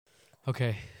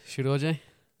Okay, shoot OJ?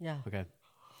 Yeah. Okay.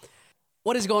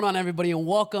 What is going on, everybody, and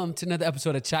welcome to another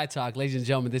episode of Chai Talk. Ladies and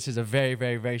gentlemen, this is a very,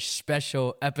 very, very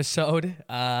special episode.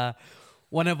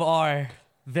 One of our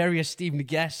very esteemed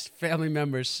guests, family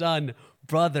members, son,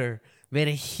 brother, made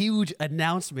a huge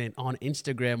announcement on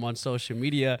Instagram, on social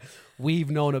media. We've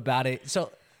known about it.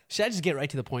 So, should I just get right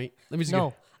to the point? Let me just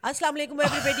No. Assalamu alaikum,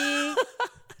 everybody.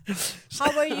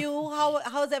 How are you?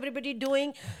 How's everybody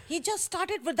doing? He just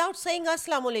started without saying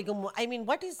assalamu alaikum. I mean,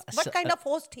 what kind of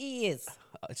host he is?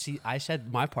 See, I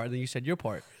said my part, then you said your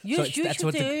part. You So should that's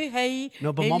what say hey.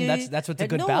 No, but hello. Mom, that's what's a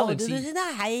good no, balance. No, this is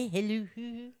not hi, hello.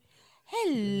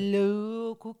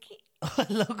 Hello, Cookie.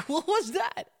 Look, what was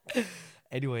that?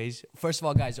 Anyways, first of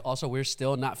all, guys, also, we're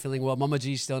still not feeling well. Mama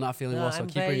Jee's still not feeling well, so I'm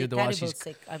keep her in your dua. terrible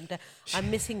sick.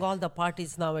 I'm missing all the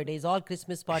parties nowadays. All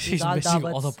Christmas parties, She's all missing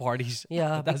dawats. all the parties.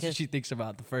 Yeah, That's what she thinks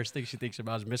about. The first thing she thinks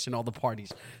about is missing all the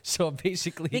parties. So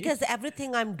basically... Because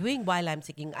everything I'm doing while I'm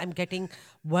sick, I'm getting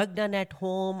work done at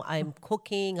home, I'm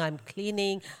cooking, I'm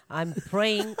cleaning, I'm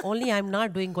praying. Only I'm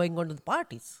not going on to the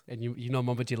parties. And you know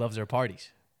Mama Jee loves her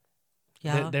parties.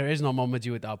 Yeah. There is no Mama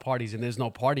Jee without parties, and there's no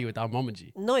party without Mama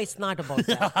Jee. No, it's not about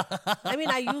that. I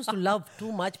mean, I used to love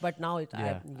too much, but now I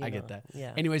get that.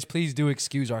 Yeah. Anyways, please do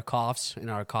excuse our coughs and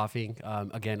our coughing.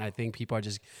 Again, I think people are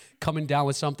just coming down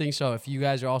with something. So if you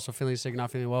guys are also feeling sick,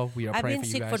 not feeling well, we are I've praying been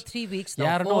for you sick guys. for 3 weeks now.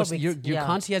 Yeah, I don't know. 4 weeks. Your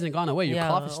consi hasn't gone away. Your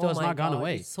cough is still has not gone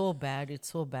away. It's so bad.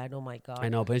 It's so bad. Oh my God. I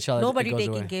know, but inshallah, Nobody it goes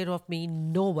taking away. care of me.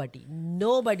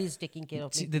 Nobody's taking care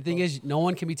of me. See, the thing is, no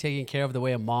one can be taken care of the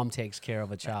way a mom takes care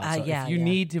of a child. So Yeah, if you yeah.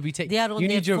 need to be taken, They are on you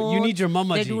their need your phone. you need your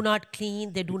Mama They Jee. do not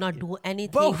clean. They do not do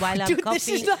anything Bro, while I'm dude, coughing. this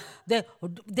is not-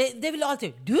 They will all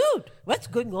say, dude, what's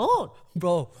going on?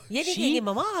 Bro, Ye nahi she- kehenge,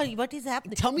 Mama, what is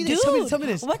happening? Tell me this, Dude, tell me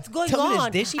this. What's going Tell me this.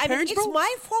 on? Desi I mean, parents, it's bro?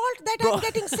 my fault that Bro. I'm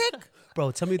getting sick.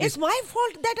 Bro, tell me this. It's my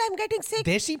fault that I'm getting sick.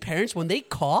 Desi parents, when they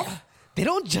cough, they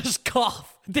don't just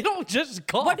cough. They don't just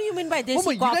cough. What do you mean by desi Mama,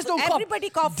 cough? You guys don't cough. Everybody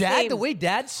coughs Dad, same. the way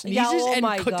Dad sneezes Yeah, oh and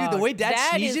my dude, the God. way Dad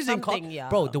That is sneezes and coughs. something, yeah.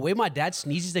 Bro, the way my dad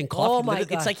sneezes and coughs, Oh my it's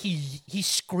God. like he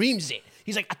screams it.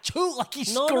 He's like achoo, like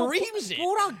he No, screams it.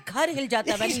 Pura ghar hil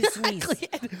jata when he sneezes.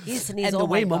 He sneezes. And the Oh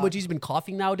way my Mama God. Jee's been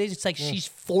coughing nowadays, it's like she's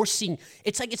forcing.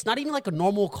 It's like it's not even like a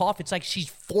normal cough. It's like she's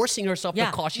forcing herself to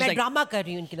cough. She's मैं like, drama कर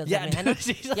रही हूँ इनकी नजर Yeah, में है ना dude,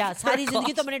 she's like, या सारी her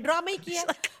जिंदगी तो coughs. मैंने ड्रामा ही किया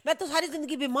मैं तो सारी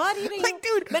जिंदगी बीमार ही रही हूँ like,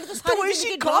 dude, मैंने तो the सारी way जिंदगी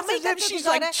she ड्रामा coughs ही as if करके she's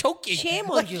गुजारा like है choking. shame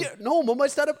on Like, you no, Mama,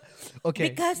 it's not a. Okay,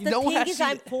 because the no one thing has is seen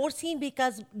I'm it. forcing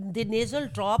because the nasal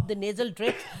drop the nasal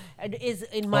drip is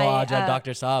in my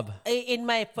Dr. Saab. in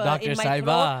my Dr. in my Saiba.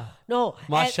 throat no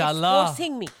Mashallah. it's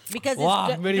forcing me because Wow,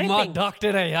 it's मेरी माँ dripping.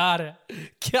 Doctor है यार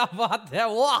क्या बात है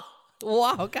वाह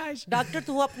wow guys doctor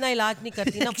तू अपना इलाज नहीं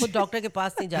करती ना खुद डॉक्टर के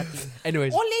पास नहीं जाती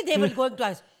Anyways. only they will going to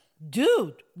ask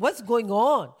dude what's going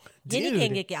on ये नहीं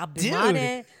कहेंगे कि आप बीमार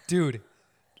हैं dude,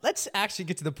 let's actually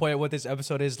get to the point of what this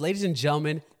episode is. Ladies and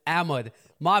gentlemen, Ahmad,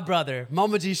 my brother,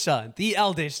 Mama Jee's son, the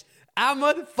eldest,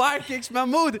 Ahmad Firekicks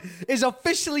Mahmood is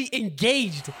officially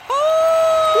engaged.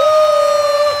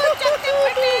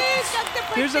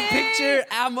 Here's a picture.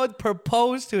 Ahmad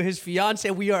proposed to his fiance.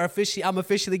 I'm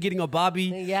officially getting a Bobby.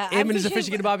 Yeah, Ayman is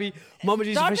officially getting a Bobby. Mama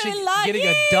Jee's officially Daughter-in-law, getting a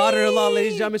yay! daughter-in-law,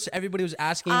 ladies and gentlemen. So everybody was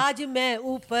asking. आज मैं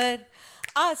ऊपर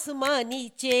आसमां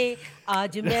नीचे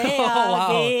आज मैं Oh, wow.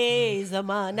 आगे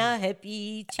जमाना है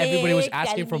पीछे Everybody was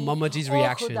asking for Tell me, Mama Jee's O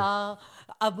reaction. खुदा,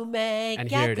 अब मैं And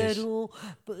क्या here it is.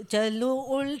 करूं चलूं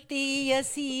उल्टी या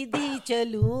सीधी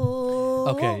चलूं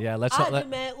Okay, yeah, let's आज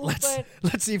मैं ऊपर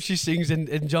let's see if she sings and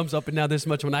jumps up and down this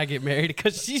much when I get married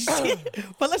because she's.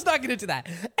 But let's not get into that.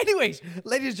 Anyways,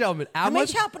 ladies and gentlemen, Ahmad.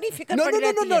 हमेशा अपनी फिक्र No, पड़ी no, no,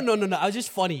 रहती no, है no, no, no. It's just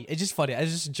funny. It's just funny.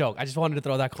 It's just a joke. I just wanted to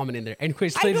throw that comment in there.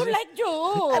 Anyways, I ladies, don't like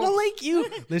jokes I don't like you.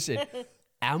 Listen.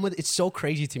 Ahmad, it's so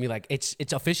crazy to me. Like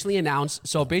it's officially announced.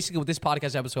 So basically, with this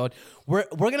podcast episode, we're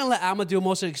gonna let Ahmad do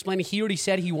most of the explaining. He already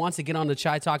said he wants to get on the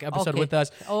Chai Talk episode Okay. with us.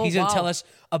 Oh, He's gonna wow. tell us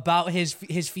about his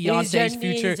fiance,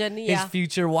 his journey, yeah.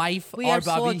 future wife, we our are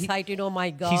so Bobby. excited oh my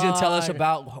God He's gonna tell us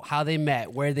about how they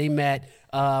met, where they met,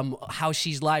 how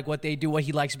she's like, what they do, what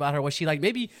he likes about her, what she like.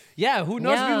 Maybe, yeah, who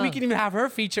knows? Maybe Yeah. we can even have her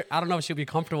feature. I don't know if she'll be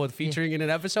comfortable with featuring in an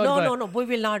episode. no but no no we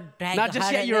will not drag Not just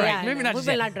her yet. You're right. yeah, Maybe not we just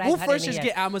will yet. not drag We'll her first in just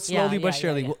yet. get Ahmad slowly but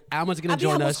surely. Ahmad's gonna अभी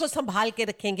join हम us. उसको संभाल के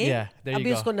रखेंगे Yeah, there you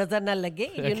अभी go. उसको नजर ना लगे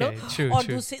Okay, you know true, और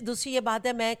true. दूसरी ये बात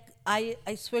है मैं I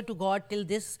swear to God, till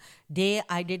this day,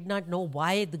 I did not know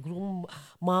why the groom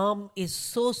mom is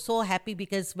so happy,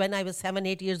 because when I was 7,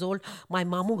 8 years old, my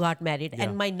mamu got married,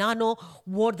 and my nano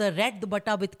wore the red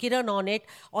dupatta with Kiran on it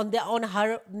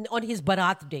on his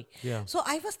barat day. Yeah. So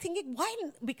I was thinking, why?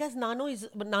 Because Nano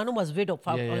was widow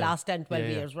for last 10, 12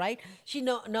 years, right? She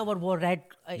never wore red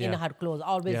in her clothes,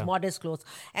 always modest clothes.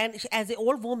 And as an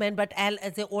old woman, but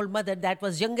as an old mother, that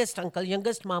was youngest uncle,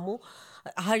 youngest mamu,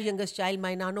 her youngest child,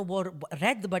 my Nano wore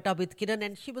red dupatta with Kiran,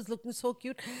 and she was looking so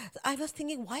cute. I was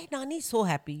thinking, why Nani is so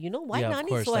happy? Why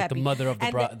Nani is so like happy? the mother of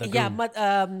the groom. Yeah,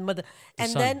 mother.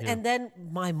 And Then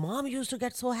my mom used to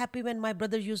get so happy when my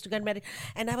brother used to get married.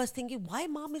 And I was thinking, why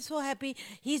mom is so happy?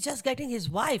 He's just getting his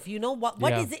wife.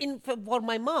 What is in for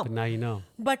my mom? But now you know.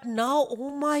 But now,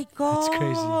 oh my God. That's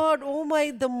crazy. Oh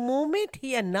my, the moment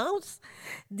he announced,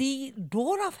 the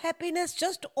door of happiness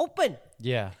just opened.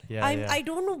 Yeah. I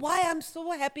don't know why I'm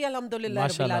so happy. Alhamdulillah.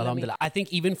 Mashallah, Rabbil Alameen. alhamdulillah. I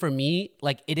think even for me,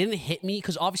 like, it didn't hit me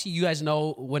because obviously you guys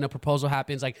know when a proposal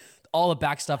happens, like, all the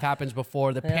back stuff happens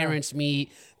before the parents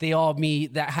meet. They all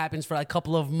meet. That happens for like a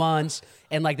couple of months,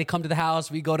 and like they come to the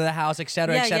house, we go to the house,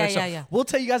 etc., etc. So we'll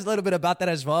tell you guys a little bit about that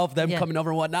as well, of them coming over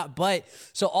and whatnot. But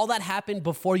so all that happened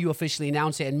before you officially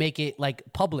announce it and make it like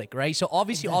public, right? So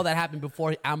obviously all that happened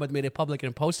before Ahmed made it public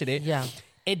and posted it. Yeah.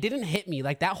 It didn't hit me.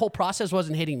 Like, that whole process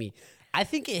wasn't hitting me. I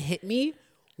think it hit me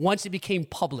once it became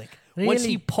public. Really? Once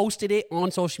he posted it on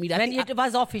social media. When it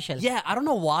was official. Yeah, I don't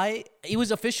know why. It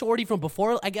was official already from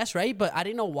before, I guess, right? But I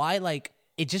didn't know why, like,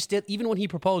 it just did. Even when he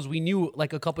proposed, we knew,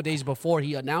 like, a couple days before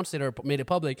he announced it or made it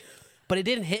public. But it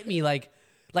didn't hit me, like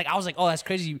I was like, oh, that's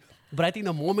crazy. But I think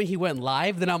the moment he went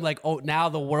live, then I'm like, oh, now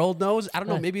the world knows. I don't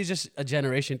know, maybe it's just a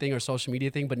generation thing or social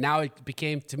media thing. But now it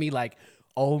became, to me, like,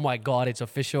 oh my God, it's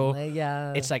official.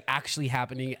 Yeah. It's like actually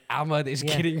happening. Ahmed is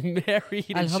getting married,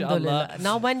 Alhamdulillah. inshallah.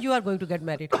 Now when you are going to get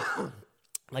married?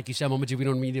 Like you said, Papa Jee, we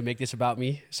don't need to make this about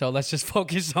me. So let's just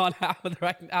focus on Ahmed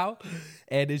right now.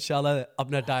 And inshallah,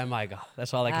 apna time aayega.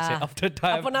 That's all I can say. Apna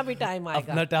time. Apna bhi time aayega.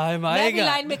 Apna time मैं भी aayega.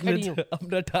 line में खड़ी हूँ.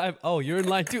 Apna time. Oh, you're in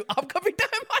line too. Apka bhi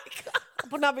time aayega.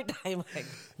 Apna bhi time aayega.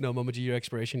 No, Papa Jee, your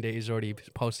expiration date is already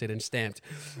posted and stamped.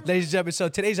 Ladies and gentlemen, so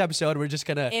today's episode, we're just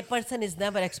going to... A person is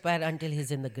never expired until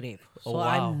he's in the grave. So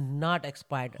wow. I'm not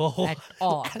expired at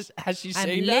all. As she's I'm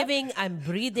saying living, that, I'm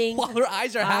breathing. while her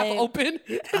eyes are half open,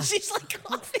 and she's like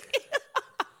coughing.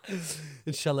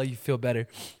 Inshallah, you feel better.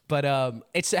 But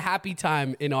it's a happy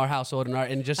time in our household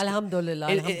and just Alhamdulillah,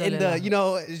 in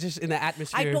the just in the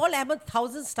atmosphere. I told Ahmed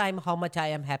thousands times how much I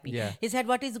am happy. Yeah. He said,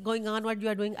 "What is going on? What you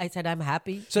are doing?" I said, "I'm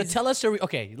happy." So tell us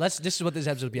this is what this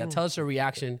episode will be about. Tell us a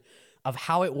reaction of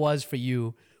how it was for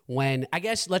you when, I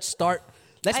guess, let's start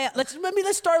a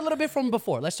little bit from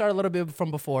before. Let's start a little bit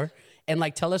from before and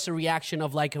like tell us a reaction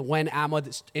of like when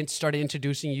Ahmed started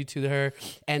introducing you to her,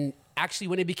 and actually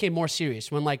when it became more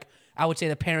serious, when like I would say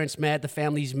the parents met, the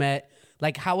families met.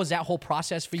 Like, how was that whole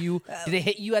process for you? Did it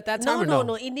hit you at that time?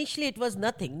 No. Initially, it was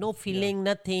nothing. No feeling,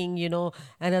 nothing.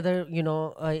 Another.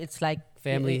 It's like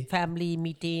family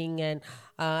meeting, and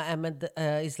Ahmed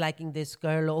is liking this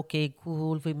girl. Okay,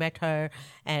 cool. We met her,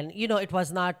 and it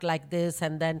was not like this.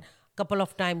 And then couple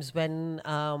of times when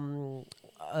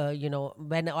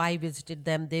when I visited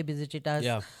them, they visited us.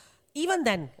 Yeah. Even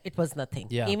then, it was nothing.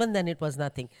 Yeah. Even then, it was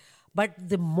nothing. But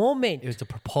the moment it was the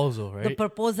proposal, right? the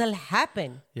proposal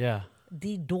happened, yeah,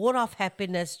 the door of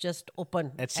happiness just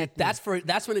opened. That's it. That's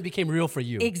when it became real for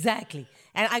you. Exactly.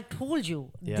 And I told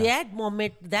you, that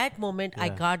moment, I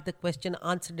got the question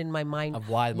answered in my mind of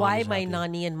why my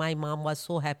nanny and my mom was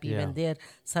so happy when their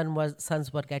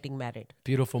sons were getting married.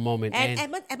 Beautiful moment. And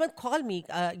Ahmed called me,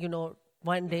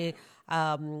 one day,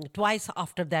 twice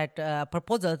after that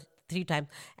proposal, 3 times.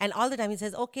 And all the time he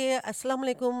says, okay, assalamu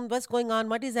alaikum, what's going on?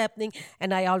 What is happening?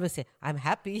 And I always say, I'm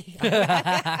happy.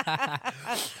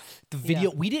 The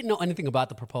video, we didn't know anything about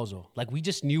the proposal. Like, we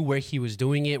just knew where he was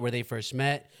doing it, where they first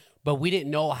met, but we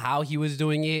didn't know how he was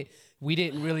doing it. We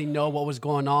didn't really know what was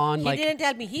going on. He didn't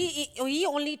tell me. He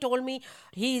only told me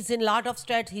he's in a lot of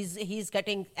stress. He's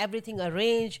getting everything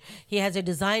arranged. He has a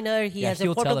designer. He has a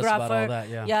photographer. Tell us about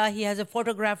all that, he has a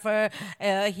photographer.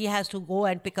 He has to go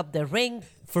and pick up the ring.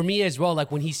 For me as well,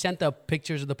 like when he sent the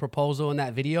pictures of the proposal in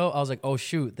that video, I was like, oh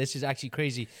shoot, this is actually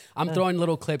crazy. I'm throwing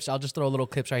little clips. I'll just throw little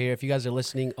clips right here. If you guys are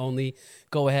listening only,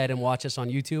 go ahead and watch us on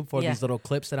YouTube for these little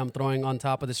clips that I'm throwing on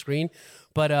top of the screen.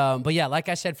 But yeah, like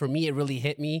I said, for me, it really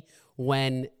hit me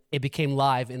when it became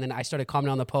live, and then I started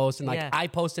commenting on the post, and like I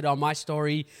posted on my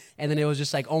story, and then it was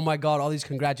just like, oh my God, all these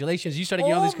congratulations. You started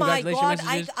getting all these congratulations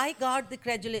messages. I got the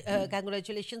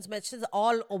congratulations messages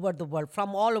all over the world,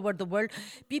 from all over the world.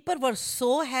 People were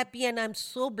so happy, and I'm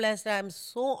so blessed. I'm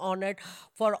so honored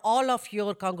for all of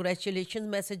your congratulations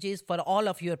messages, for all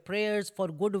of your prayers, for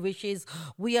good wishes.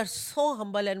 We are so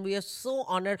humble and we are so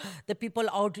honored. The people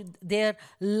out there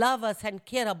love us and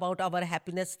care about our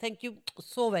happiness. Thank you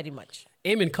so very much.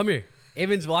 Eamon, come here.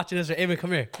 Eamon's watching us. Eamon,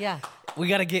 come here. Yeah. We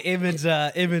got to get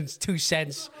Eamon's 2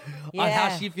 cents on how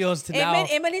she feels to now.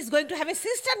 Eamon is going to have a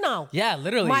sister now. Yeah,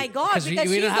 literally. My God, because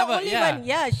she's the only one.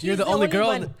 Yeah, she's You're the only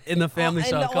girl in the family.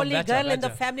 So the only girl in the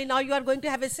family. Now you are going to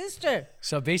have a sister.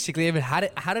 So basically, Eamon,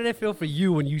 how did it feel for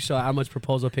you when you saw Ahmad's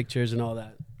proposal pictures and all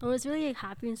that? I was really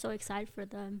happy and so excited for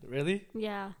them. Really?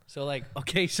 Yeah. So like,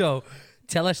 okay, so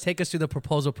take us through the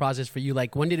proposal process for you.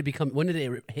 Like, when did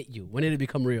it hit you? When did it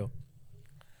become real?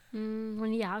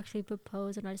 When he actually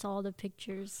proposed and I saw all the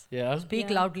pictures. Yeah. Speak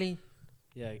loudly.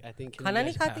 Yeah, I think. Khana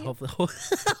nahi khati? Hopefully.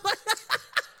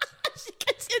 She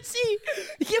can see.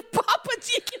 Yeah, Papa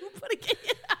Jee can put it.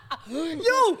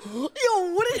 Yo,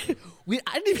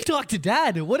 I didn't even talk to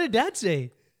Dad. What did Dad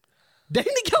say? Did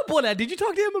you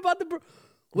talk to him about the?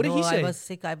 What did he say? I was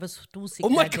sick. I was too sick. Oh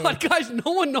my God, guys!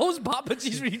 No one knows Papa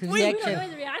Jee's reaction. We don't know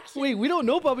his reaction. Wait, we don't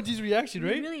know Papa Jee's reaction,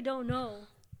 right? We really don't know.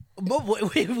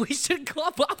 We should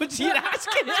call Papa Jee and ask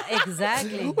him.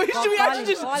 Exactly. Wait, call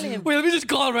him. Wait, let me just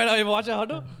call him right now. Watch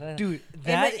out, dude.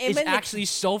 That is actually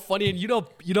so funny, and you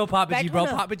know Papa Jee, bro.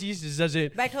 Papa Jee just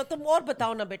doesn't. बैठो तुम और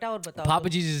बताओ ना बेटा और बताओ. Papa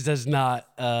Jee just does not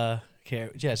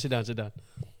care. Yeah, sit down.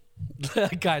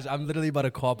 Guys, I'm literally about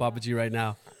to call Papa Jee right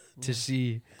now to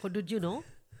see. Who did you know?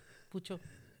 पूछो.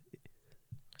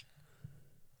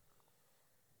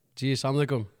 जी, अस्सलाम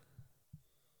वालेकुम.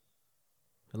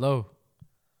 Hello.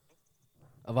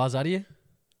 आवाज आ रही है?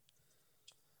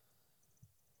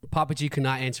 Papa Jee could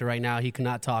not answer right now. He could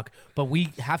not talk. But we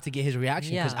have to get his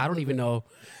reaction because I don't even know.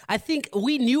 I think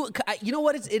we knew. You know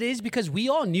what it is? Because we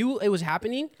all knew it was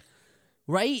happening,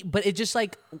 right? But it just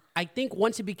like, I think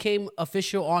once it became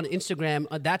official on Instagram,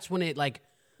 that's when it like...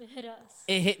 It hit us.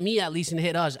 It hit me at least and it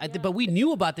hit us. But we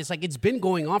knew about this. Like, it's been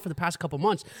going on for the past couple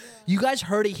months. Yeah. You guys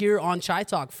heard it here on Chai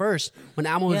Talk first when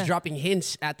Alma was dropping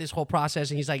hints at this whole process.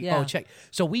 And he's like, oh, check.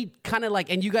 So we kind of like,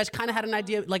 and you guys kind of had an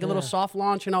idea, like a little soft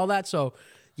launch and all that. So,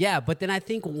 yeah. But then I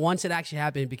think once it actually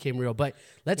happened, it became real. But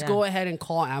let's go ahead and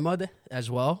call Ahmad as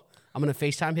well. I'm going to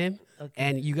FaceTime him. Okay.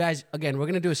 And you guys, again, we're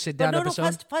going to do a sit-down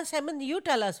episode. First, Hemant, you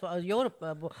tell us.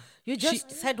 You just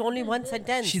said only one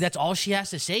sentence. That's all she has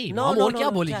to say. No.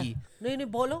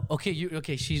 Bolo.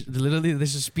 Okay, she's literally,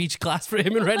 this is speech class for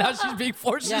him, and right now she's being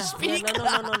forced to speak.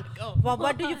 No. Well,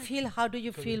 what do you feel? How do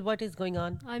you feel? What is going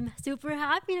on? I'm super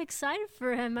happy and excited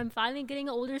for him. I'm finally getting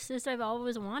an older sister I've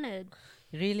always wanted.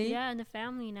 Really? Yeah, in the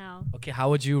family now. Okay, how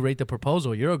would you rate the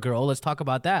proposal? You're a girl. Let's talk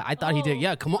about that. I thought he did.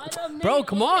 Yeah, come on, bro.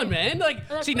 Come on, man.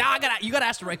 Like, see, now you gotta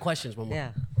ask the right questions, Mama.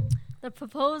 Yeah. The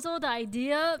proposal, the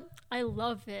idea, I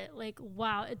love it. Like,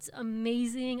 wow, it's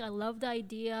amazing. I love the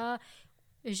idea.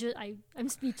 It's just I'm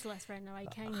speechless right now. I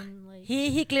can't even like.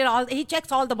 He cleared all. He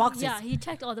checks all the boxes. Yeah, he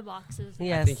checked all the boxes.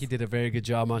 Yes. I think he did a very good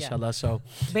job, mashallah. Yeah. So.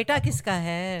 Beta kiska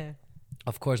hai?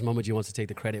 Of course, Mama Jee wants to take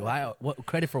the credit. Why? What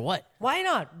credit for what? Why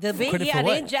not? The way he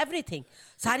arranged everything.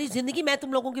 सारी जिंदगी मैं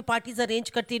तुम लोगों की parties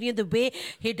arrange करती रही हूँ. The way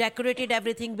he decorated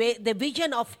everything, the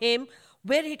vision of him,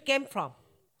 where it came from,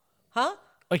 huh?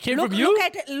 It came from you?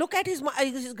 Look at his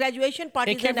graduation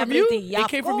parties and everything. You? Yeah, it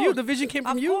came from you. The vision came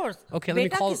from you. Of course. Okay, let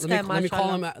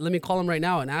me call him right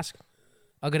now and ask.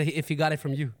 If he got it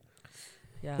from you.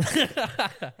 Yeah.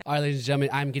 All right, ladies and gentlemen,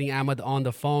 I'm getting Ahmad on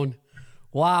the phone.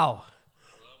 Wow.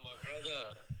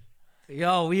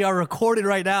 Yo, we are recorded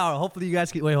right now. Hopefully you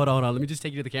guys can... Wait, hold on. Let me just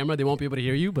take you to the camera. They won't be able to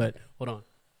hear you, but hold on.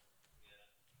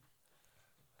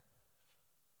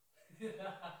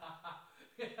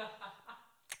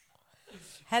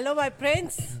 Hello, my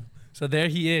prince. So there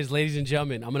he is, ladies and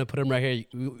gentlemen. I'm going to put him right here.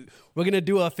 We're going to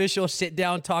do an official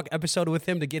sit-down talk episode with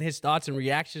him to get his thoughts and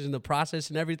reactions in the process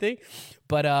and everything.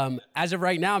 But as of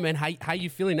right now, man, how you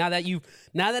feeling now that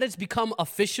it's become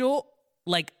official,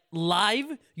 like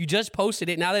live? You just posted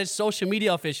it. Now that it's social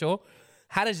media official,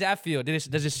 how does that feel?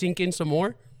 Does it sink in some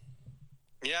more?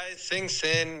 Yeah, it sinks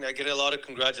in. I get a lot of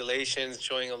congratulations,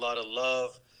 showing a lot of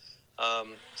love.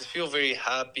 Just feel very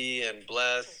happy and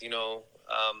blessed,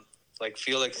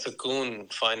 feel like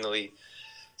sukoon finally.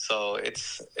 So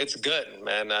it's good,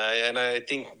 man. I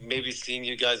think maybe seeing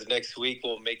you guys next week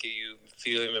will make you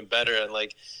feel even better. And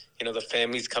the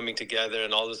families coming together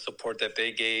and all the support that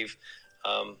they gave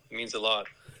means a lot.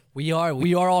 We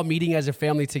are all meeting as a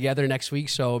family together next week,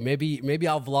 so maybe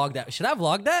I'll vlog that. Should I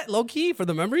vlog that low key for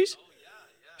the memories? Oh, yeah.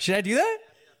 Should I do that?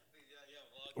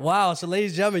 Yeah, wow. So,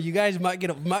 ladies and gentlemen, you guys might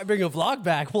bring a vlog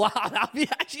back. Wow, that'd be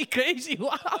actually crazy.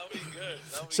 Wow. That'd be good.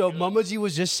 So, Mama Jee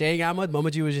was just saying, Ahmed.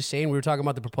 Mama Jee was just saying, we were talking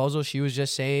about the proposal. She was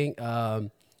just saying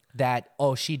that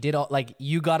she did all, like,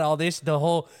 you got all this, the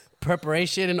whole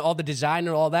preparation and all the design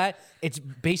and all that. It's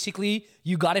basically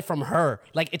you got it from her.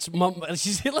 Like, it's mom.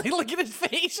 She's like, look at his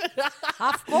face.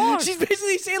 Of course. She's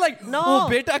basically saying like, no. Oh,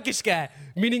 beta kiska hai?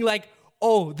 Meaning like,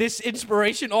 oh, this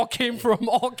inspiration all came from.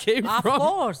 Of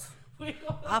course. What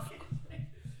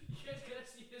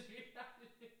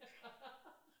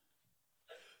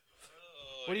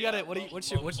do you got?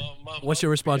 What's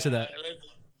your response to that?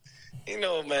 You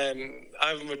know, man,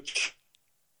 I'm a.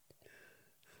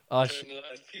 As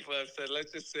people have said,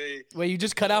 let's just say. Wait, you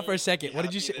just cut out for a second. What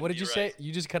did you say? What did you say?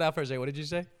 You just cut out for a second. What did you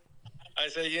say? I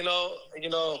said,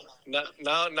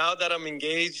 now that I'm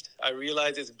engaged, I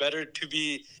realize it's better to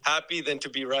be happy than to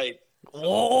be right.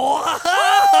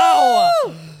 Wow!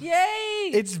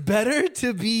 Yay! It's better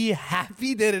to be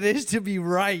happy than it is to be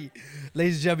right.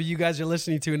 Ladies and gentlemen, you guys are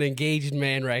listening to an engaged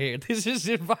man right here. This is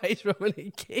advice from an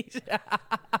engaged.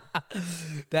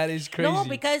 That is crazy. No,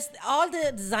 because all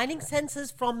the designing sense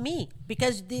is from me.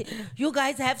 Because you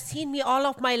guys have seen me all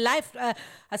of my life,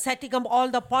 setting up all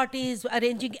the parties,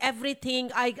 arranging everything.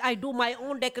 I do my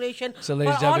own decoration. So,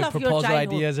 ladies and gentlemen, proposal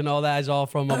ideas and all that is all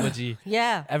from Mama Jee.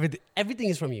 Yeah. Everything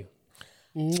is from you.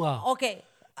 Mwah. Okay.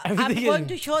 I'm going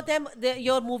to show them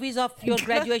your movies of your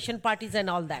graduation parties and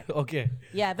all that. Okay.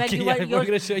 Yeah, when we're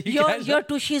gonna show you guys your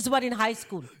tushis were in high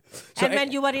school. So and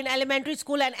when you were in elementary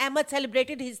school, and Ahmed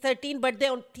celebrated his 13th birthday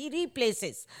on 3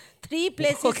 places. 3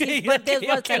 places his birthdays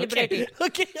were celebrated.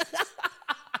 Okay.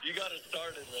 You got it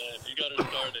started, man. You got it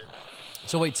started.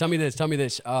 So wait, tell me this.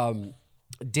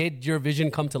 Did your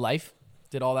vision come to life?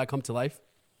 Did all that come to life?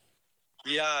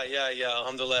 Yeah.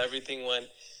 Alhamdulillah, everything went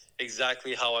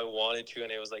exactly how I wanted to,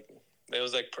 and it was like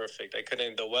perfect.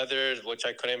 The weather, which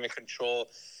I couldn't even control,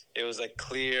 it was like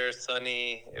clear,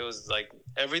 sunny. It was like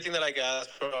everything that I could ask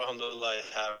for, alhamdulillah,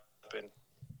 happened.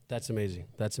 That's amazing.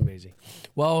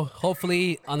 Well,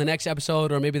 hopefully on the next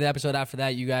episode, or maybe the episode after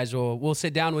that, you guys we'll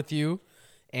sit down with you,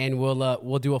 and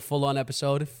we'll do a full-on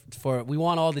episode we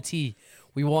want all the tea.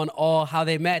 We want all how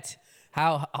they met,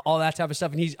 how all that type of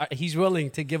stuff, and he's willing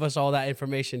to give us all that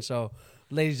information. So,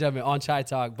 ladies and gentlemen, on Chai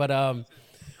Talk, but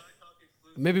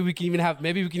maybe we can even have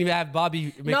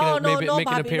Bobby make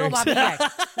an appearance.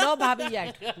 No Bobby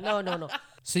yet. No.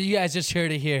 So you guys just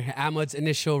heard it here, Ahmed's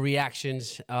initial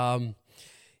reactions.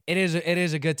 It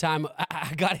is a good time.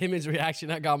 I got his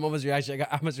reaction. I got Mama's reaction. I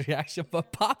got Ahmed's reaction.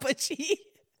 But Papa Jee's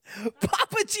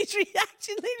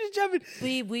reaction, ladies and gentlemen.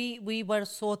 We were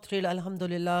so thrilled,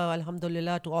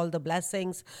 alhamdulillah, to all the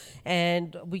blessings,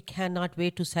 and we cannot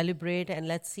wait to celebrate. And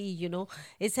let's see,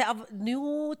 it's a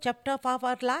new chapter of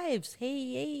our lives.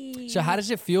 Hey. So how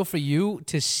does it feel for you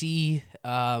to see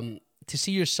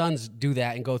your sons do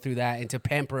that and go through that, and to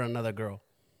pamper another girl?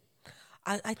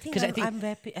 I think I'm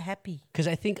happy. Because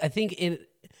I think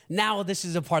now this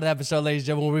is a part of the episode, ladies and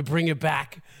gentlemen, where we bring it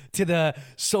back to the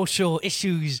social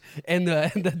issues and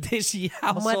the Desi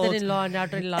household. Mother-in-law,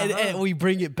 daughter-in-law. And we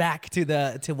bring it back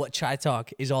to what Chai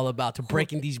Talk is all about, to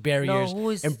breaking these barriers. No,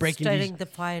 who is and breaking stirring the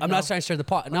fire? I'm not trying to stir the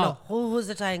pot. No.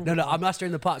 Who's stirring the pot? No, I'm not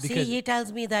stirring the pot because he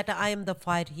tells me that I am the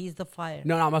fire. He's the fire.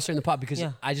 No, I'm not stirring the pot because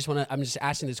I'm just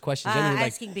asking this question.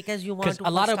 Asking because you want to.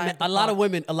 A lot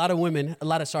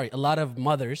of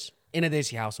mothers in a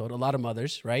Desi household, a lot of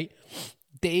mothers, right?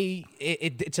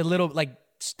 It's a little like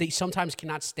they sometimes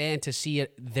cannot stand to see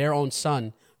their own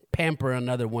son pamper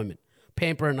another woman,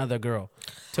 pamper another girl,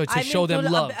 to show them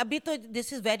love.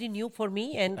 This is very new for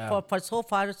me, and for so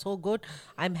far so good.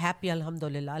 I'm happy,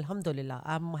 alhamdulillah.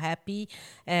 I'm happy,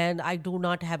 and I do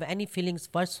not have any feelings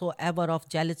whatsoever of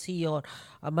jealousy or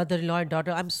mother-in-law and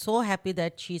daughter. I'm so happy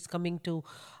that she's coming to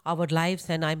our lives,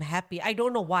 and I'm happy. I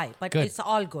don't know why, but good. It's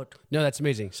all good. No, that's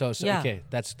amazing. So yeah. Okay,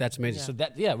 that's amazing.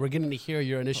 Yeah. So we're getting to hear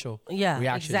your initial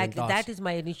reactions. Exactly. And thoughts. That is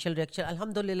my initial reaction.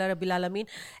 Alhamdulillah Rabbil Alameen.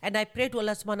 And I pray to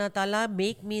Allah Subhanahu wa Taala,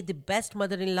 make me the best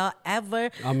mother-in-law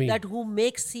ever. Ameen. That who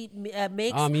makes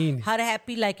Ameen. her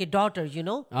happy like a daughter,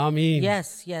 Ameen.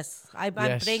 Yes.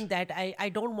 I'm praying that. I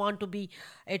don't want to be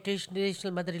a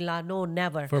traditional mother-in-law. No,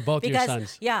 never. For both your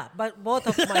sons. Yeah, but both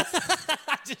of my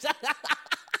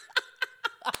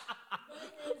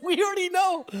We already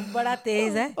know. बड़ा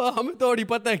तेज है. हमें तो already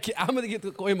पता है कि अहमद की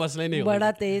तो कोई मसला नहीं होगा.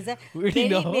 बड़ा तेज है. We already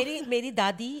know. मेरी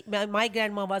दादी, my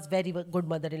grandma was very good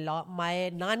mother-in-law. My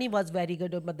nani was very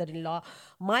good mother-in-law.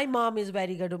 My mom is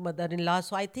very good mother-in-law.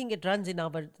 So I think it runs in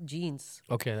our genes.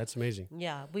 Okay, that's amazing.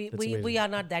 Yeah, we are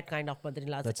not that kind of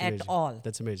mother-in-laws at all.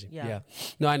 That's amazing. Yeah. Yeah.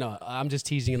 No, I know. I'm just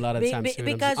teasing a lot of the times.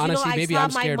 Because Honestly, I maybe saw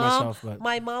I'm scared myself. But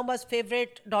my mom was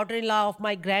favorite daughter-in-law of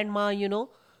my grandma.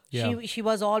 Yeah. She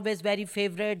was always very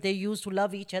favorite. They used to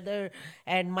love each other.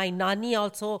 And my nani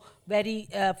also very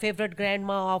favorite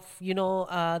grandma of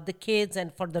the kids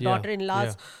and for the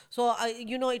daughter-in-laws. Yeah. So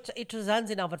it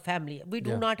runs in our family. We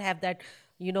do not have that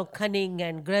cunning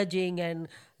and grudging and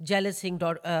jealousing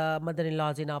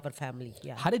mother-in-laws in our family.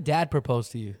 Yeah. How did Dad propose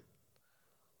to you?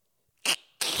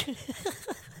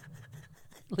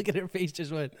 Look at her face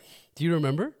just went. Do you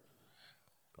remember?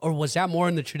 Or was that more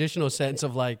in the traditional sense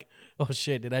of like, oh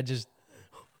shit, did I just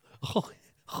oh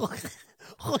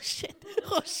shit,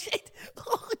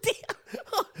 oh damn.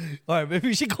 All right, maybe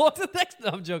we should go on to the next. No,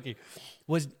 I'm joking.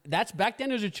 That's back then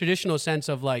there's a traditional sense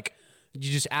of like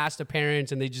you just ask the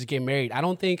parents and they just get married. I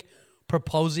don't think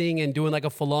proposing and doing like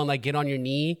a full on like get on your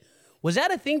knee. Was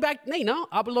that a thing back? No,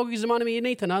 आप लोगों की ज़माने में ये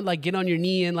नहीं था ना, like get on your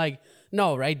knee and like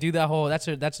no, right? Do that whole that's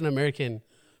an American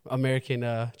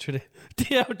tradition.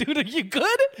 Damn, dude, are you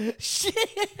good?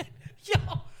 Shit,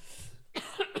 yo.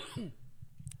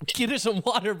 Give her some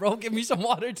water, bro. Give me some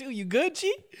water too. You good,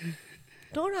 G?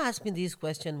 Don't ask me these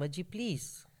questions, Maji,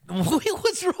 please.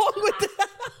 What's wrong with that?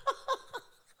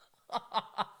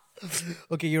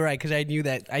 Okay, you're right, because I knew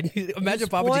that. Imagine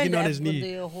Papa Jee getting on his knee.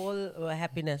 The whole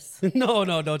happiness. No,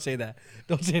 don't say that.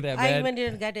 Don't say that, man. I even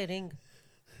didn't get a ring.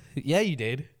 Yeah, you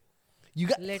did. You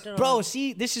got, later bro. on.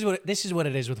 See, this is what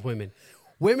it is with women.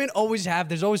 Women always have.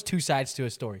 There's always two sides to a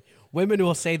story. Women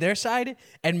will say their side,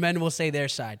 and men will say their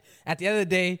side. At the end of the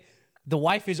day, the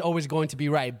wife is always going to be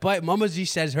right. But Mama Jee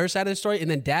says her side of the story,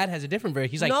 and then Dad has a different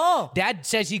version. He's like, no. Dad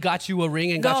says he got you a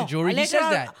ring and got you jewelry. He says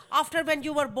that after when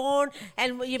you were born,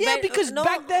 and because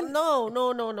back then, no.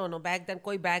 Back then,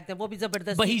 वो भी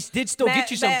जबरदस्ती. But he did still get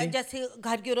you something. जैसे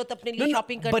घर की औरत अपने लिए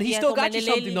shopping करती है. But he still got you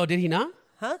something, though, did he not?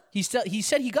 Huh? He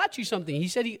said he got you something. He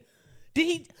said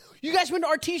you guys went to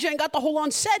Artesia and got the whole on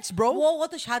sets, bro. वो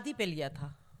तो शादी पे लिया था.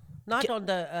 Not on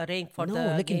the ring for the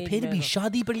लेकिन फिर भी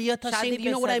शादी पे लिया था. Same, you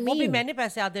know what I mean? वो भी मैंने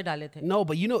पैसे आधे डाले थे. No,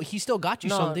 but he still got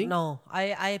you something. No,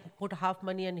 I put half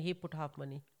money and he put half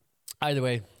money. Either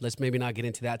way, let's maybe not get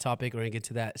into that topic or get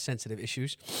into that sensitive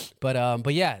issues.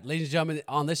 But yeah, ladies and gentlemen,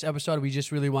 on this episode, we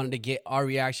just really wanted to get our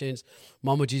reactions,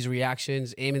 Mama Jee's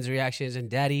reactions, Eamon's reactions, and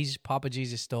Daddy's. Papa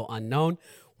Jee's is still unknown.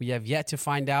 We have yet to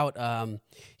find out.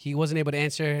 He wasn't able to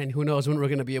answer, and who knows when we're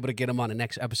going to be able to get him on the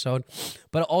next episode.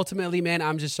 But ultimately, man,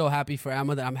 I'm just so happy for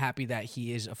Ahmed. I'm happy that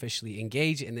he is officially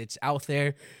engaged and it's out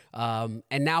there. And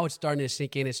now it's starting to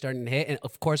sink in. It's starting to hit. And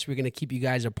of course, we're going to keep you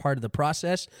guys a part of the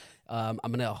process. I'm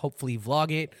going to hopefully vlog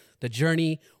it, the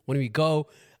journey, when we go.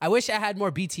 I wish I had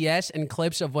more BTS and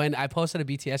clips of when I posted a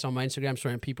BTS on my Instagram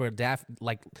story and people are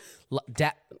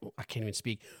I can't even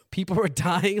speak. People were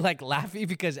dying, like laughing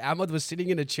because Ahmed was sitting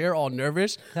in a chair all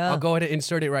nervous. I'll go ahead and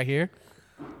insert it right here.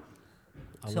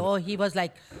 So he was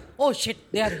like, oh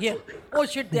shit, they are here. Oh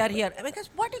shit, they are here. Because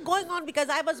what is going on? Because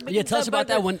I was making tell us about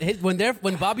that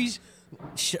when Bobby's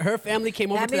her family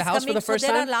came over to the house for the first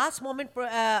time. There are last moment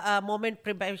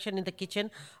preparation in the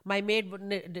kitchen. My maid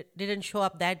didn't show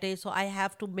up that day, so I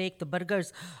have to make the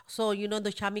burgers. So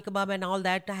the shami kebab and all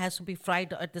that has to be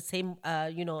fried at the same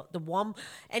the warm.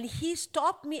 And he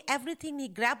stopped me everything. He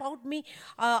grabbed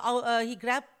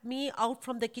me out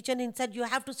from the kitchen and said, "You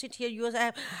have to sit here."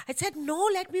 I said, "No,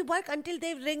 let me work until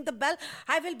they ring the bell.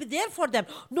 I will be there for them."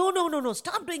 No.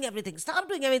 Stop doing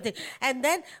everything. And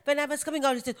then when I was coming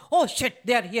out, he said, "Oh shit,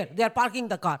 they are here. They are parking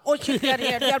the car. Oh shit, they are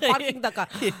here. They are parking the car."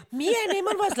 Me and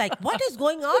Eamon was like, "What is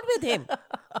going on with him?"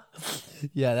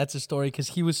 Yeah, that's a story because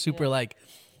he was super like,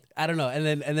 I don't know.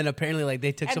 And then apparently like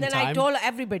they took some time. And then I told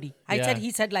everybody.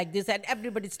 He said like this and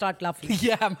everybody start laughing.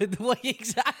 Yeah,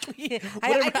 exactly.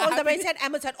 I told them, I said,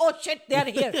 Emma said, "Oh shit, they are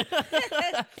here."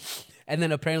 And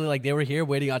then apparently like they were here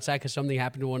waiting outside because something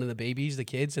happened to one of the babies, the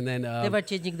kids. And then they were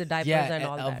changing the diapers and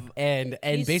all that. And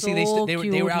He's basically so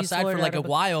they were outside for like a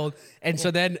while. And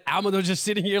so then Ahmed was just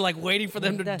sitting here like waiting for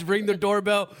them to ring the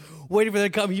doorbell. Waiting for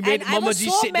them to come. He made Mama Jee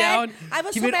sit down. I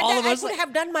was so mad that I could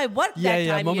have done my work that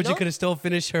time. Mama Jee could have still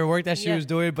finished her work that she was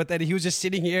doing, but then he was just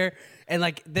sitting here, and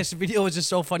like this video was just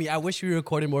so funny. I wish we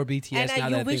recorded more BTS.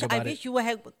 And I wish you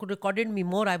could recorded me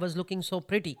more. I was looking so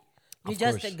pretty. You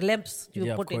just a glimpse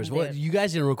you put in there. Well, you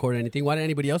guys didn't record anything. Why didn't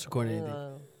anybody else record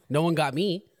anything? No one got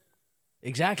me.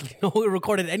 Exactly. No one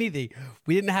recorded anything.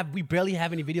 We barely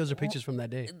have any videos or pictures from that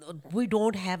day. We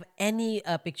don't have any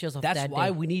pictures of that That's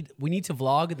why day. we need to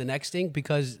vlog the next thing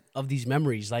because of these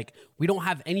memories. Like we don't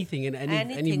have anything in any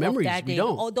Anything memories. of that We day.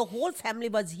 don't. Oh, the whole family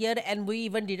was here, and we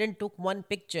even didn't took one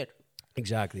picture.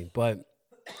 Exactly. But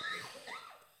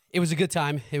it was a good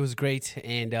time. It was great,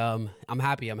 and I'm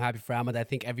happy. I'm happy for Ahmed. I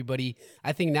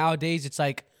think nowadays it's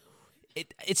like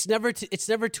it's never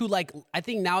too like. I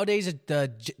think nowadays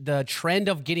the trend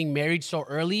of getting married so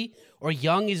early or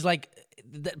young is like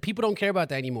people don't care about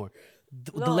that anymore.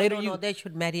 The later no, they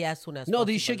should marry as soon as no, possible.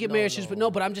 they should get married.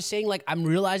 But I'm just saying like I'm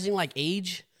realizing like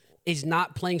age is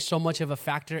not playing so much of a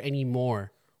factor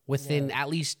anymore. Within at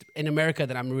least in America,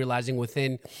 that I'm realizing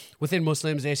within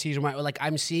Muslims, they see like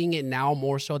I'm seeing it now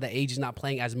more so that age is not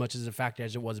playing as much as a factor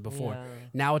as it was before. Yeah.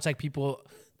 Now it's like people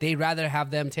they'd rather have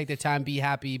them take their time, be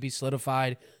happy, be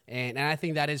solidified, and I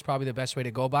think that is probably the best way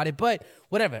to go about it. But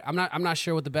whatever, I'm not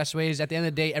sure what the best way is. At the end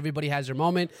of the day, everybody has their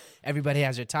moment, everybody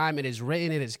has their time. It is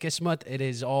written, it is kismet,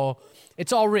 it's all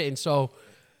written. So.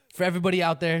 For everybody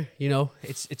out there,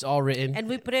 it's all written. And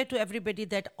we pray to everybody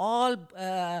that all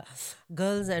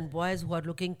girls and boys who are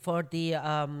looking for their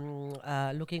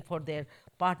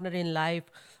partner in life,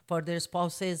 for their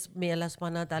spouses, may Allah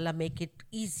subhanahu wa ta'ala make it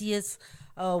easiest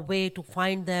way to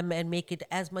find them and make it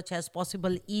as much as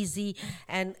possible easy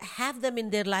and have them in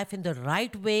their life in the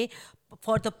right way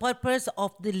for the purpose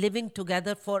of the living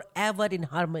together forever in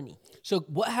harmony. So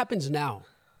what happens now?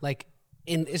 Like,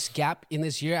 in this gap, in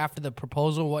this year after the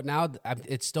proposal, what now?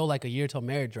 It's still like a year till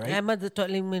marriage, right? Ahmed is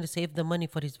telling me to save the money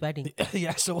for his wedding.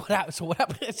 Yeah. So what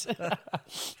happens?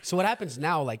 So what happens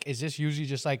now? Like, is this usually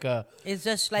just like It's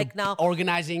just like now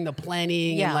organizing the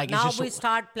planning? Yeah. And like, Now it's just we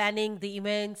start planning the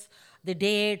events, the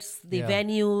dates, the Yeah.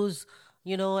 venues.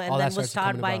 And All then that we'll starts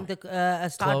start coming buying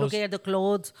start Clothes. looking at the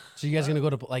clothes. So you guys gonna go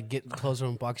to like get clothes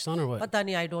from Pakistan or what? Pata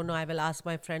nahi, I don't know. I will ask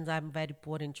my friends. I'm very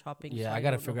poor in shopping. Yeah, so I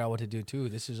gotta don't figure out what to do too.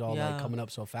 This is all like Yeah. coming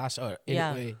up so fast. Or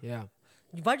Yeah. anyway, yeah.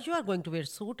 know. What you are going to wear?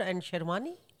 Suit and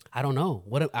sherwani? I don't know.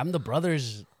 I'm the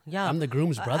brother's. Yeah. I'm the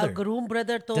groom's brother. A groom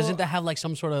brother to Doesn't that have like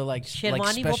some sort of like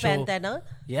sherwani वो special? पहनता है ना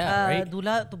Yeah, right?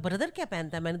 दूल्हा तो brother क्या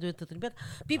पहनता है मैंने तो नहीं पता.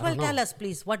 People tell us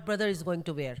please what brother is going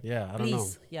to wear. Yeah, I don't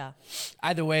please. know. Yeah.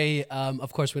 Either way,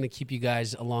 of course, we're going to keep you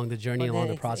guys along the journey, For along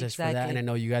the- the process for that. exactly. And I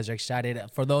know you guys are excited.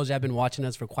 For those that have been watching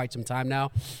us for quite some time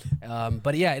now.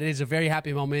 But yeah, it is a very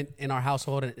happy moment in our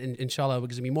household. And inshallah, there's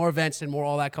going to be more events and more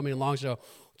all that coming along. So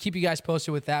keep you guys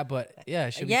posted with that. But yeah,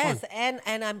 it should be fun. Yes,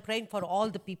 and I'm praying for all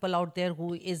the people out there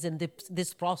who is in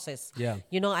this process. Yeah.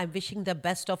 I'm wishing the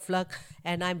best of luck,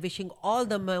 and I'm wishing all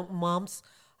the moms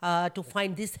to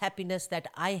find this happiness that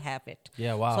I have it.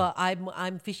 Yeah, wow. So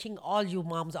I'm wishing all you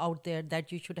moms out there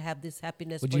that you should have this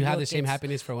happiness. Would for you have your the same kids.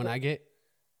 happiness for when I get?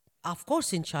 Of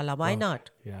course, inshallah. Why not?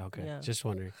 Yeah, okay. Yeah. Just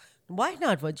wondering. Why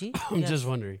not, Vaji? I'm Yes. just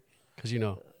wondering. Because,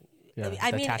 yeah,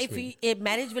 I the mean, attachment. if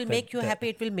marriage will make you happy,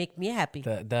 it will make me happy.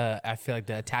 I feel like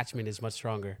the attachment is much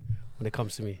stronger when it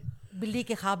comes to me. बिल्ली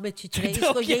के ख्वाब में छिछड़े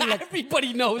इसको Yeah, यही लगता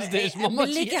everybody knows this. Mama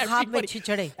बिल्ली ji, के ख्वाब में everybody-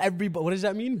 छिछड़े Everybody, what does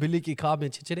that mean? बिल्ली के ख्वाब में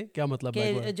छिछड़े? क्या मतलब? Like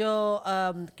कि what? जो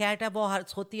कैट है वो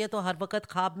सोती है तो हर वक्त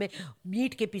ख्वाब में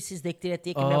मीट के पीसेस देखती रहती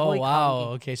है कि मैं Oh वही wow!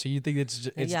 खाऊंगी. Okay, so you think it's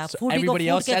Yeah, so foodie को everybody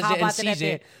food else के says ख्वाब it and आते sees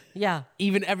रहते it. हैं. Yeah.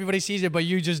 Even everybody sees it, but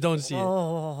you just don't see it.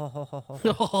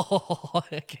 Oh.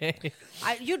 Okay.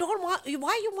 You don't want.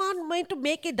 Why you want me to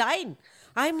make a dine?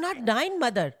 I'm not dine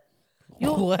mother.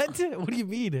 What? What do you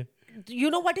mean? You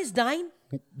know what is dine?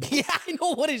 Yeah, I know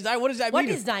what is that. What does that What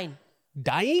mean? is dine?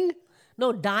 Dying?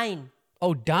 No, dine.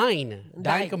 Oh, dine. Dine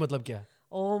Dine. का मतलब क्या?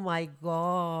 Oh my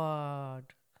God.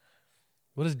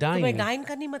 What is तुम्हें dying? dine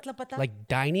का नहीं मतलब पता? Like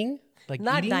dining? Like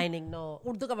Not eating? dining. No.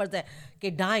 Urdu का word है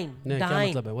कि dine. No, क्या Dine.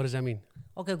 मतलब है? What does that mean?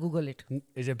 Okay, Google it.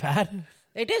 Is it bad?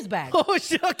 It is bad. Oh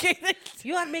shit! Okay.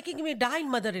 You are making me dine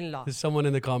mother-in-law. There's someone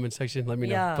in the comment section. Let me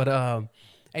know. Yeah. But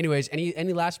anyways,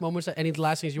 any last moments? Any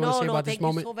last things you want to say about this thank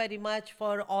moment? you so very much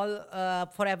for all,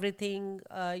 for everything.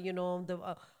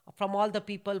 From all the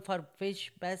people for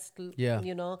wish best. Yeah,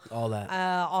 all that.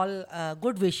 All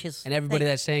good wishes. And everybody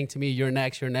that's saying to me, "You're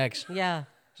next. You're next." Yeah.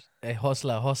 Hey,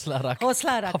 hosla rakh.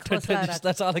 Hosla rakh, After hosla just- rakh.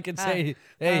 That's all I can say.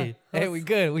 Hey, we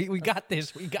good. We got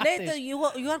this. We got Nahi, this.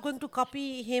 you are going to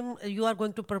copy him. You are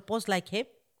going to propose like him.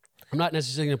 I'm not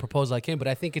necessarily going to propose like him, but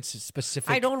I think it's specific.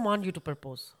 I don't want you to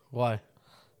propose Why?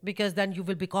 because then you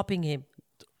will be copying him.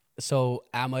 So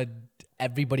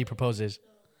everybody proposes.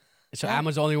 So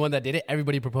Ahmad's the only one that did it.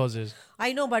 Everybody proposes.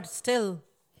 I know, but still.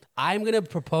 I'm going to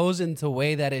propose in a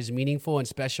way that is meaningful and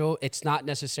special. It's not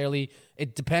necessarily,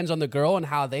 it depends on the girl and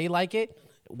how they like it.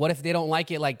 What if they don't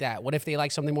like it like that? What if they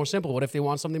like something more simple? What if they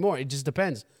want something more? It just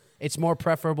depends. it's more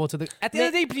preferable to the. At the end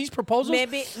of the day, these proposals.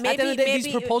 At the end of the day,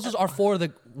 these proposals are for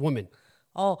the woman.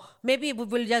 Oh, maybe we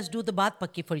will just do the baat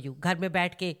pakki for you. घर में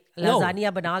बैठ के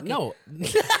lasagna बना के. No.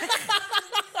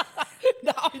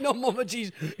 Now I know Mama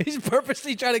G's. He's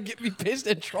purposely trying to get me pissed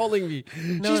and trolling me.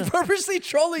 No. She's purposely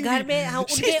trolling घर me. में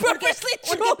She's purposely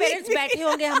trolling उनके parents बैठे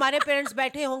होंगे, हमारे parents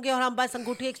बैठे होंगे और हम बस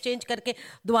अंगूठी exchange करके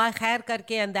दुआ खैर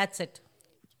करके and that's it.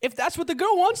 If that's what the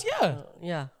girl wants, yeah.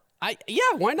 Yeah.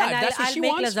 Why not? And That's what I'll she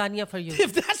make wants. lasagna for you.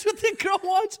 If that's what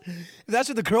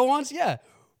the girl wants, yeah.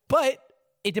 But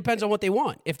it depends on what they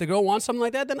want. If the girl wants something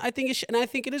like that, then I think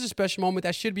it is a special moment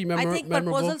that should be memorable. I think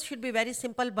proposals should be very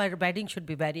simple, but wedding should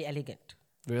be very elegant.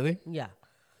 Really? Yeah.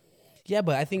 Yeah,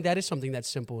 but I think that is something that's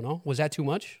simple, no? Was that too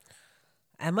much?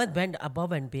 Ahmed went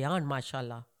above and beyond,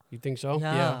 mashallah. You think so?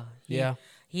 Yeah.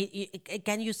 He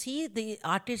can you see the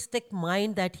artistic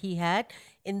mind that he had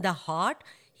in the heart?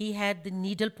 He had the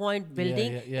needlepoint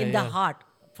building in the heart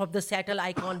from the Seattle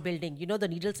Icon building. You know the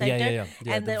needle center?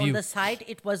 And on the side,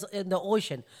 it was in the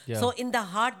ocean. Yeah. So in the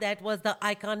heart, that was the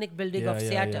iconic building of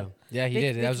Seattle. Yeah, he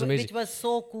did. That was amazing. Which was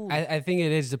so cool. I think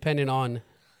it is dependent on...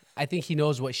 I think he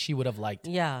knows what she would have liked.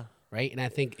 Yeah. Right? And I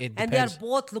think it depends. And they are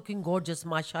both looking gorgeous,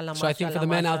 mashallah, So I think for the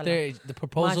men out there, the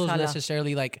proposal is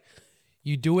necessarily like...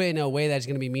 You do it in a way that's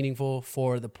going to be meaningful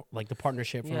for the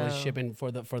partnership, for the relationship, and for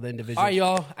the individual. All right,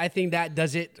 y'all. I think that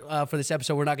does it for this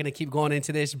episode. We're not going to keep going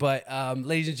into this, but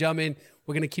ladies and gentlemen,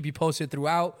 we're going to keep you posted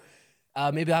throughout.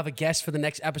 Maybe I'll have a guest for the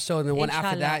next episode, and then one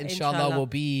after that, inshallah, will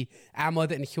be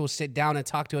Ahmed, and he'll sit down and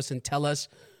talk to us and tell us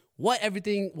what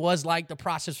everything was like, the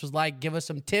process was like. Give us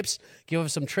some tips, give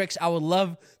us some tricks. I would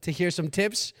love to hear some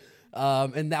tips.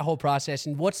 And that whole process,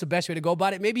 and what's the best way to go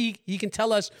about it. Maybe he can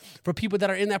tell us, for people that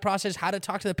are in that process, how to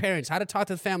talk to the parents, how to talk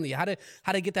to the family, how to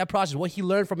get that process, what he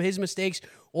learned from his mistakes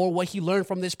or what he learned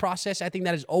from this process. I think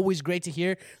that is always great to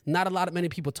hear. Not many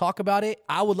people talk about it.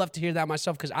 I would love to hear that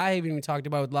myself, because I haven't even talked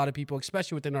about it with a lot of people,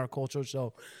 especially within our culture.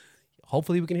 So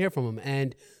hopefully we can hear from him,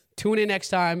 and tune in next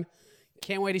time.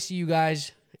 Can't wait to see you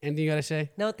guys. Anything you got to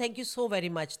say? No, thank you so very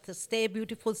much. Stay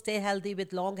beautiful, stay healthy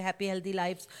with long, happy, healthy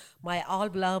lives. My all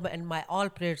love and my all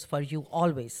prayers for you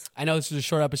always. I know this was a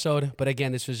short episode, but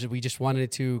again, we just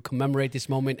wanted to commemorate this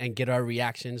moment and get our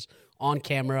reactions on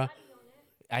camera.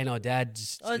 I know, Dad.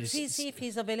 See if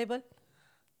he's available.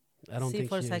 I don't think he is. See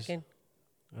for a second.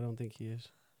 I don't think he is.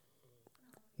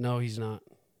 No, he's not.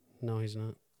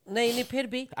 नहीं फिर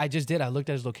भी I just did. I looked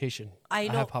at his location. I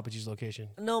know. I have Papa Jee's location.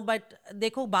 No, but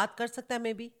देखो बात कर सकता है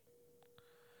maybe.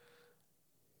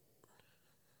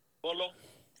 बोलो.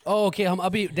 Oh, okay.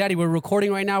 Daddy, we're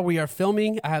recording right now. We are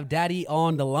filming. I have Daddy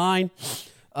on the line.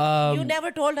 You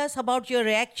never told us about your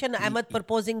reaction, Ahmed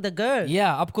proposing the girl.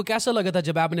 Yeah, आपको कैसा लगा था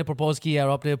जब आपने propose किया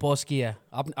और आपने propose किया?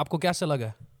 आपको कैसा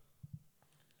लगा?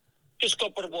 किसको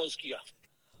propose किया?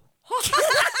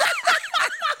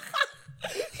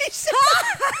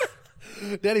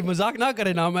 Daddy, mazak na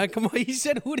kare now, man. Come on. He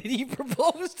said, who did he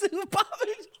propose to?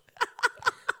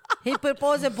 He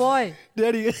proposed a boy.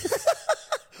 Daddy.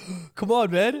 Come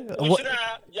on, man.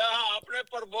 आपने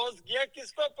propose किया,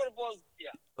 किसको propose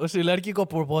किया? उसी लड़की को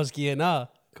propose किया ना.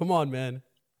 Come on, man.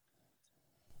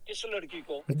 किस लड़की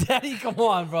को? Daddy, come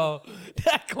on, bro.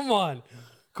 Dad, come on.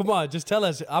 Come on, just tell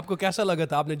us. आपको कैसा लगा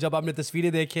था आपने जब आपने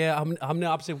तस्वीरें देखी हमने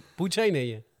आपसे पूछा ही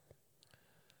नहीं है.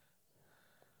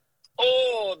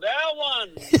 Oh, that one.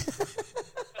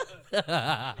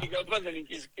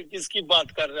 किसकी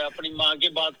बात कर रहा है? अपनी माँ की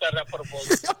बात कर रहा है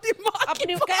propose.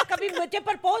 अपनी क्या कभी मुझे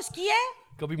propose किया है?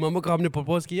 कभी मामा को आपने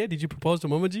propose किया? Did you propose to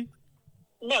Mama Jee?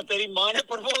 ना तेरी माँ ने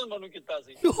propose मनु कितना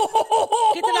सी.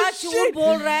 कितना झूठ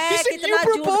बोल रहा है? कितना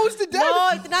झूठ? No,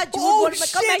 इतना झूठ बोल रहा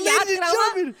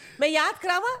है. मैं याद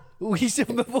करावा?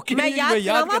 मैं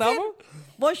याद करावा?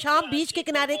 वो शाम बीच के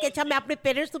किनारे के अच्छा मैं अपने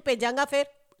पेरेंट्स को भेजांगा फिर.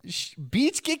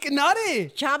 बीच के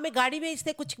किनारे शाम में गाड़ी में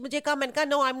इसने कुछ मुझे कहा मैंने कहा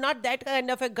no I am not that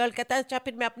kind of a girl कहता है अच्छा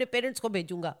फिर मैं अपने पेरेंट्स को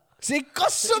भेजूंगा. Say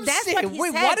कसम से.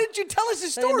 Wait, why didn't you tell us the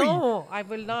story? No, I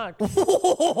will not.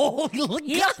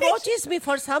 He approaches me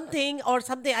for something or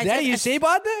something. I said, you say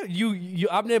बात है? You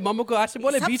आपने मामा को आज से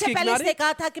बोले बीच के किनारे? सबसे पहले इसने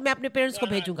कहा था कि मैं अपने पेरेंट्स को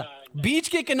भेजूंगा. बीच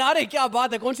के किनारे क्या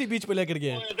बात है? कौन सी बीच पे लेकर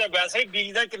गए? वैसे ही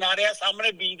बीच के किनारे है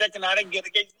सामने बीच के किनारे गिर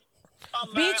गई.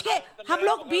 बीच के हम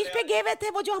लोग बीच पे गए हुए थे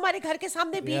वो जो हमारे घर के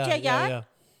सामने बीच है यार.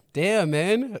 Damn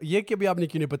man, ये कभी आपने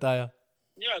क्यों नहीं बताया?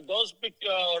 Yeah, those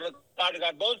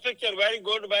pictures very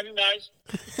good, very nice.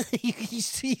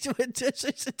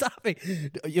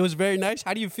 It was very nice.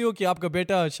 How do you feel कि आपका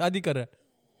बेटा शादी कर रहा है?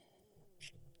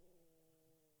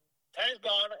 Thanks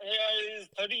God, he is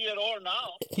 30-year-old now.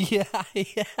 Yeah,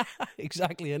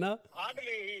 exactly, है ना?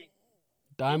 Hardly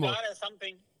time he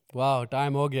something. Wow,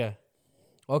 time हो गया.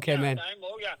 Okay, man. Time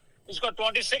हो गया. इसको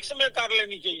 26 में कर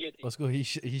लेनी चाहिए थी. Let's go. He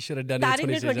should have done it. Tariq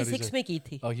ने 26 26 में की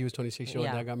थी. Oh, he was 26 years old.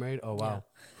 That got married. Oh wow.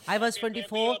 I was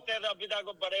 24. होते तो अभी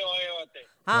तक बड़े हुए होते.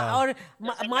 हाँ और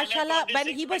माशाल्लाह when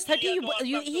he was 30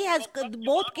 he has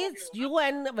both kids, you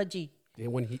and Vaji.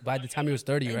 When by the time he was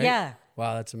 30, right? Yeah.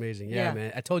 Wow, that's amazing. Yeah, Yeah.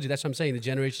 man. I told you, that's what I'm saying. The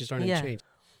generation's starting Yeah. to change.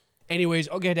 Anyways,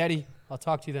 okay, Daddy. I'll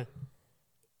talk to you then.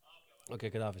 Okay,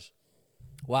 good office.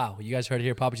 Wow, you guys heard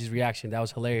here Papa Jee's reaction. That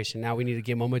was hilarious. And now we need to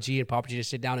get Mama G and Papa Jee to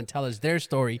sit down and tell us their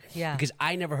story. Yeah. Because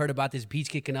I never heard about this beach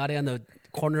kikanade on the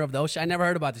corner of the ocean. I never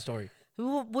heard about the story.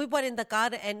 We were in the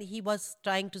car and he was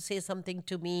trying to say something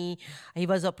to me. He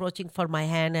was approaching for my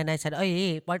hand and I said,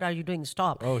 hey, what are you doing?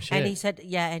 Stop. Oh, shit. And he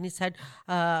said,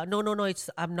 no,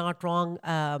 I'm not wrong.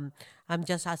 I'm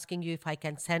just asking you if I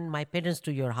can send my parents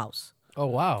to your house. Oh,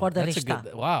 wow. For the that's rishta. a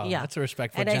good, wow. Yeah. That's a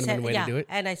respectful And I gentleman said, way to do it.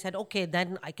 And I said, okay,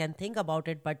 then I can think about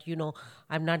it. But,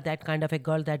 I'm not that kind of a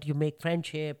girl that you make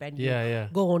friendship and you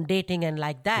go on dating and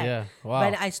like that. Yeah, wow.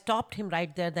 But I stopped him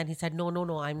right there. Then he said,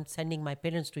 no, I'm sending my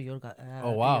parents to your, to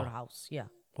your house. Yeah.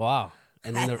 Wow.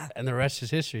 And then the rest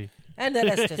is history. And the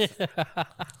rest is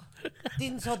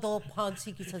 302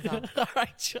 फांसी की सजा. All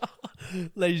right, y'all.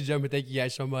 Ladies and gentlemen, thank you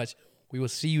guys so much. We will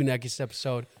see you next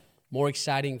episode. More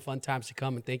exciting, fun times to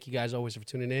come. And thank you guys always for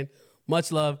tuning in. Much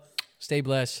love. Stay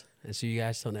blessed. And see you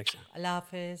guys till next time. Allah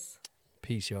Hafiz.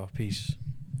 Peace, y'all. Peace.